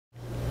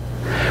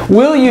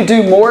Will you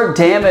do more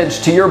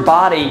damage to your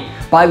body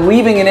by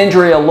leaving an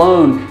injury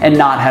alone and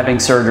not having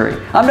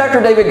surgery? I'm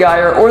Dr. David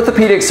Geier,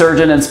 orthopedic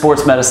surgeon and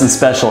sports medicine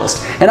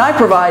specialist, and I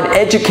provide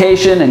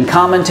education and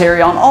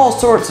commentary on all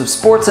sorts of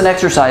sports and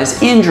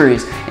exercise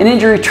injuries and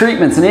injury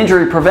treatments and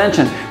injury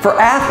prevention for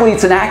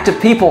athletes and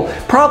active people,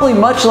 probably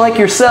much like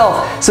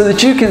yourself, so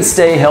that you can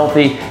stay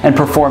healthy and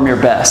perform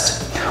your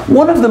best.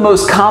 One of the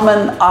most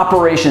common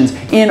operations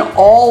in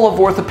all of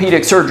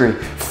orthopedic surgery,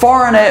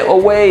 far and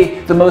away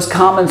the most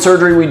common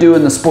surgery we do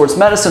in the sports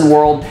medicine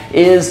world,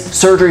 is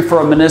surgery for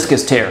a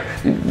meniscus tear,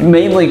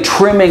 mainly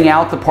trimming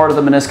out the part of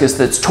the meniscus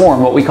that's torn,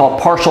 what we call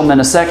partial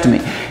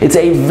meniscectomy. It's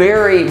a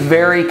very,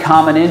 very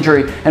common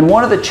injury, and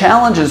one of the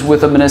challenges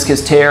with a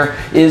meniscus tear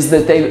is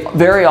that they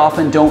very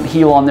often don't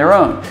heal on their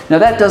own. Now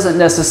that doesn't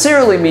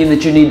necessarily mean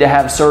that you need to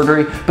have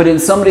surgery, but in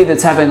somebody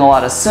that's having a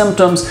lot of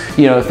symptoms,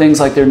 things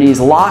like their knees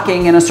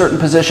locking in a certain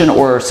position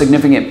or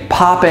significant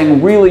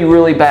popping, really,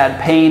 really bad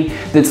pain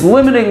that's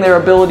limiting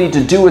their ability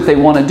to do what they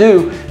want to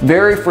do,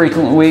 very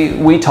frequently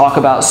we talk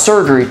about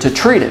surgery to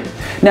treat it.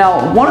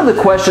 Now, one of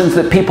the questions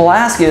that people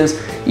ask is,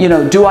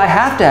 do I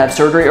have to have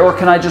surgery or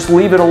can I just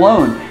leave it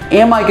alone?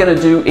 Am I going to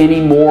do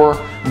any more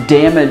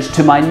damage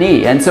to my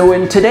knee? And so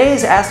in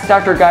today's Ask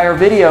Dr. Geier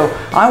video,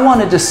 I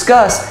want to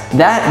discuss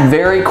that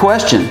very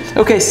question.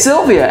 Okay,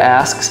 Sylvia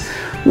asks,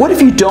 what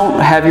if you don't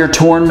have your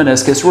torn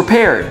meniscus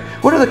repaired?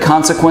 What are the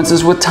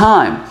consequences with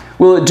time?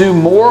 Will it do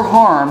more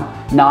harm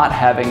not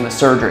having the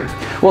surgery?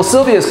 Well,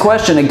 Sylvia's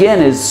question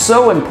again is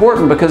so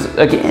important because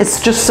again,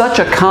 it's just such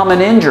a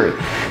common injury.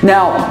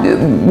 Now,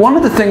 one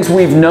of the things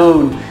we've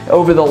known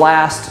over the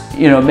last,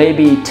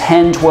 maybe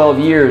 10, 12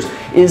 years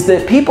is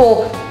that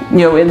people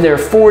in their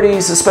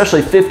 40s,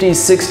 especially 50s,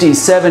 60s,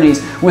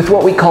 70s, with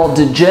what we call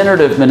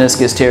degenerative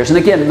meniscus tears. And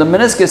again, the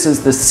meniscus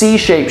is the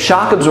C-shaped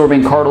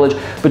shock-absorbing cartilage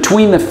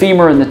between the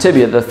femur and the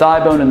tibia, the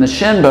thigh bone and the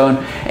shin bone.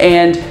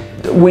 And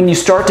when you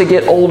start to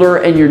get older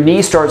and your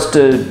knee starts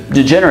to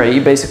degenerate,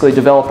 you basically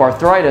develop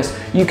arthritis,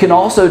 you can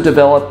also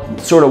develop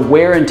sort of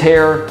wear and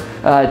tear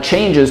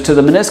changes to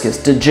the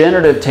meniscus,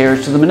 degenerative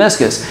tears to the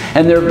meniscus.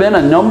 And there have been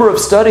a number of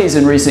studies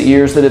in recent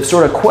years that have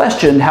sort of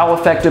questioned how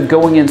effective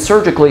going in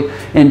surgically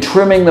and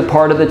trimming the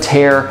part of the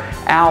tear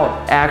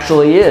out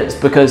actually is,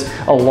 because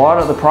a lot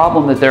of the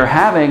problem that they're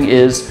having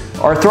is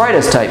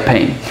arthritis type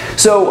pain.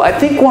 So I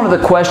think one of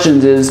the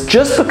questions is,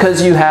 just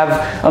because you have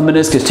a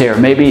meniscus tear,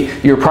 maybe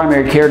your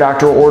primary care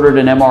doctor ordered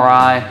an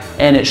MRI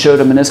and it showed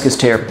a meniscus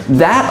tear,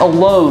 that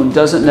alone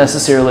doesn't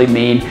necessarily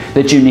mean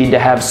that you need to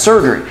have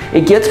surgery.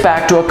 It gets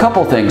back to a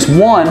couple things.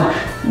 One,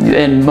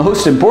 and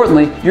most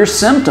importantly, your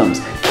symptoms.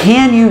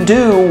 Can you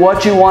do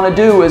what you want to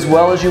do as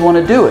well as you want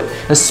to do it?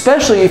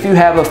 Especially if you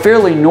have a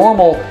fairly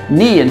normal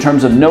knee in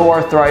terms of no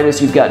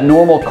arthritis, you've got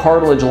normal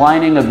cartilage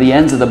lining of the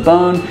ends of the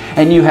bone,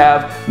 and you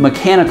have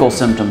mechanical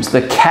symptoms,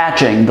 the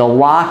catching, the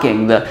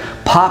locking, the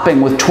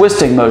popping with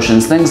twisting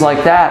motions, things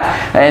like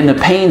that, and the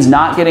pain's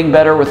not getting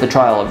better with the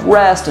trial of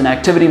rest and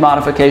activity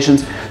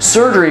modifications,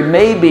 surgery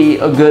may be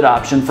a good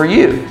option for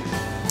you.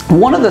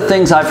 One of the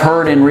things I've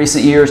heard in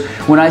recent years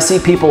when I see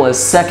people as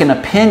second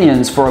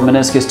opinions for a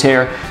meniscus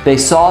tear, they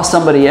saw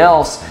somebody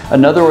else,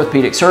 another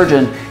orthopedic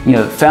surgeon,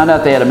 found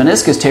out they had a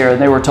meniscus tear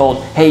and they were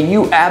told, hey,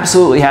 you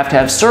absolutely have to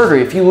have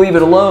surgery. If you leave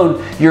it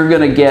alone, you're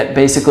going to get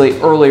basically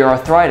early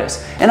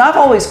arthritis. And I've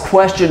always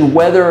questioned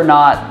whether or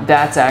not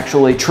that's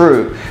actually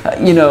true.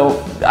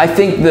 I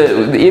think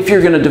that if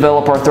you're going to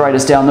develop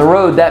arthritis down the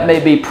road, that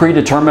may be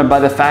predetermined by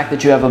the fact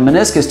that you have a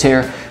meniscus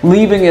tear.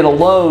 Leaving it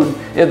alone,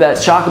 if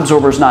that shock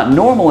absorber is not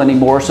normal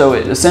anymore, so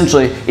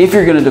essentially, if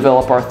you're going to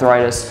develop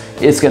arthritis,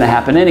 it's going to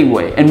happen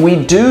anyway. And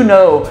we do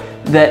know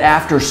that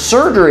after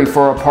surgery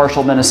for a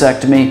partial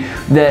meniscectomy,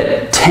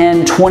 that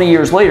 10, 20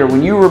 years later,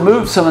 when you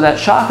remove some of that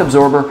shock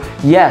absorber,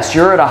 yes,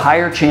 you're at a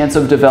higher chance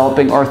of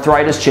developing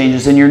arthritis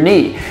changes in your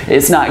knee.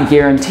 It's not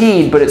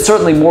guaranteed, but it's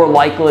certainly more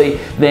likely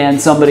than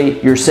somebody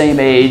your same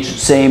age,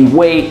 same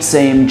weight,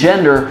 same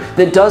gender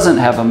that doesn't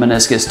have a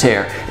meniscus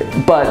tear.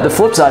 But the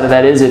flip side of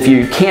that is, if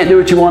you can't do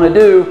what you want to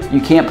do,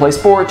 you can't play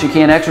sports, you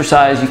can't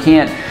exercise, you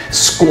can't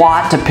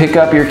squat to pick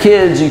up your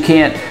kids, you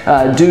can't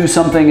do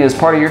something as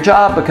part of your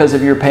job because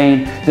of your pain,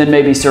 then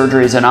maybe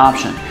surgery is an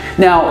option.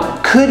 Now,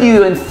 could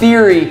you in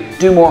theory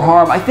do more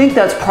harm? I think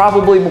that's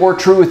probably more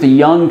true with the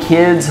young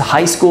kids,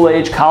 high school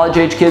age, college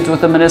age kids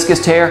with a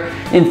meniscus tear.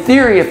 In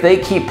theory, if they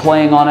keep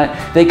playing on it,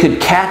 they could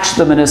catch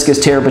the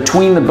meniscus tear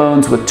between the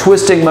bones with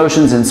twisting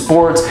motions in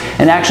sports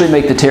and actually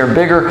make the tear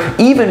bigger,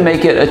 even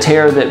make it a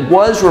tear that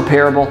was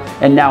repairable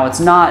and now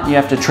it's not, and you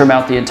have to trim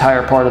out the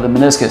entire part of the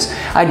meniscus.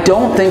 I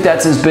don't think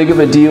that's as big of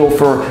a deal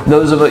for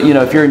those of you,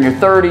 if you're in your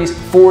 30s,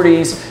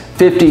 40s,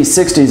 50s,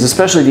 60s,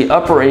 especially the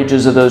upper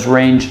ages of those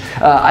range.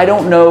 I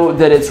don't know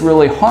that it's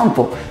really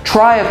harmful.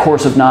 Try a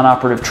course of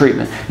non-operative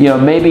treatment.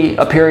 Maybe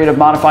a period of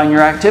modifying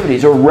your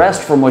activities or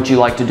rest from what you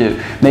like to do.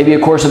 Maybe a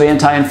course of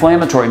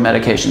anti-inflammatory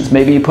medications.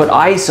 Maybe you put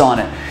ice on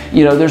it.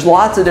 There's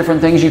lots of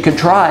different things you could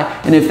try,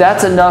 and if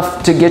that's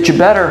enough to get you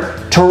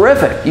better,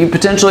 terrific. You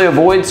potentially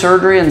avoid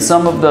surgery and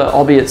some of the,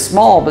 albeit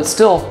small, but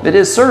still, it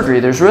is surgery.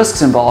 There's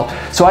risks involved.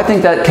 So I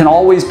think that can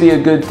always be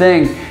a good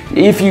thing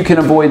if you can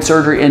avoid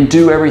surgery and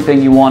do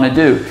everything you want to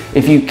do.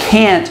 If you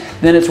can't,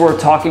 then it's worth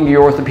talking to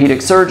your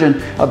orthopedic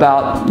surgeon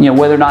about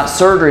whether or not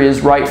surgery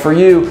is right for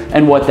you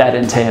and what that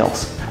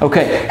entails.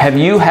 Okay, have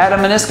you had a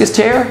meniscus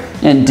tear?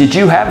 And did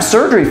you have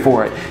surgery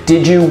for it?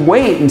 Did you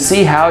wait and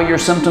see how your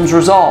symptoms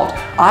resolved?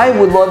 I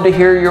would love to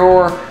hear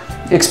your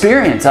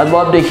experience. I'd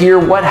love to hear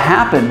what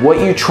happened, what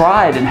you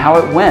tried, and how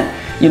it went.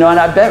 And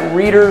I bet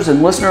readers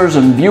and listeners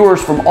and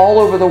viewers from all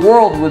over the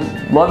world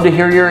would love to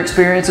hear your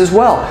experience as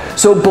well.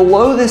 So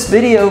below this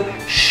video,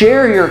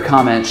 share your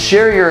comments,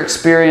 share your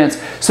experience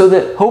so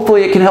that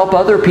hopefully it can help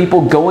other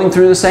people going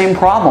through the same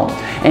problem.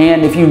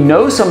 And if you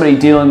know somebody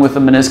dealing with a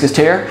meniscus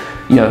tear,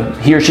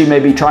 he or she may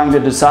be trying to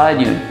decide,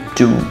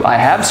 do I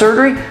have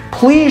surgery?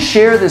 Please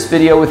share this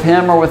video with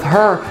him or with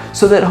her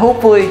so that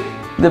hopefully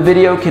the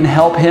video can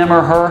help him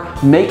or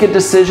her make a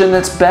decision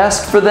that's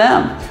best for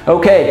them.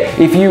 Okay,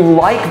 if you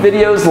like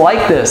videos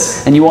like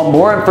this and you want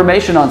more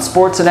information on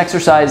sports and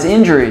exercise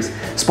injuries,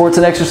 sports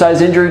and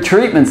exercise injury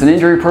treatments and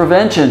injury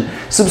prevention,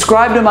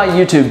 subscribe to my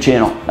YouTube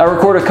channel. I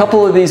record a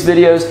couple of these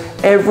videos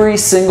every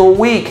single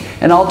week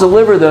and I'll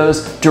deliver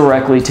those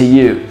directly to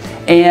you.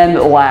 And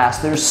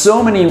last, there's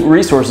so many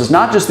resources,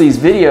 not just these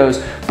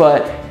videos,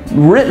 but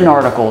written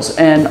articles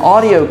and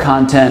audio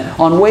content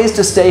on ways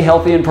to stay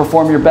healthy and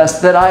perform your best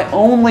that I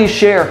only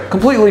share,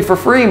 completely for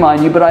free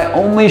mind you, but I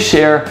only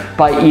share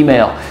by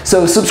email.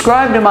 So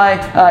subscribe to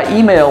my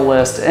email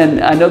list, and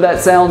I know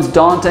that sounds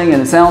daunting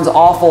and it sounds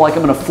awful, like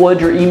I'm going to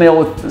flood your email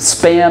with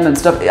spam and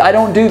stuff. I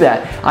don't do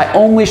that. I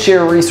only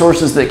share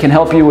resources that can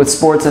help you with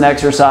sports and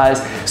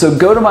exercise. So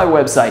go to my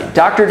website,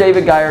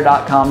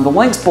 drdavidgeier.com. The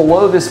link's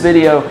below this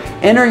video.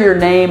 Enter your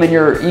name and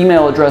your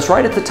email address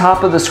right at the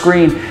top of the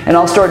screen, and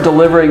I'll start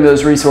delivering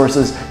those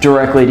resources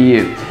directly to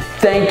you.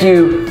 Thank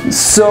you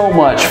so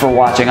much for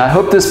watching. I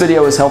hope this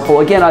video was helpful.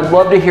 Again, I'd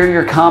love to hear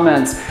your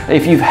comments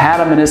if you've had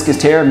a meniscus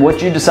tear and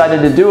what you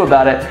decided to do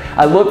about it.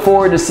 I look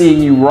forward to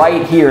seeing you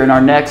right here in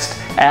our next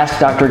Ask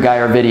Dr.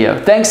 Geier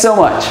video. Thanks so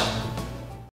much.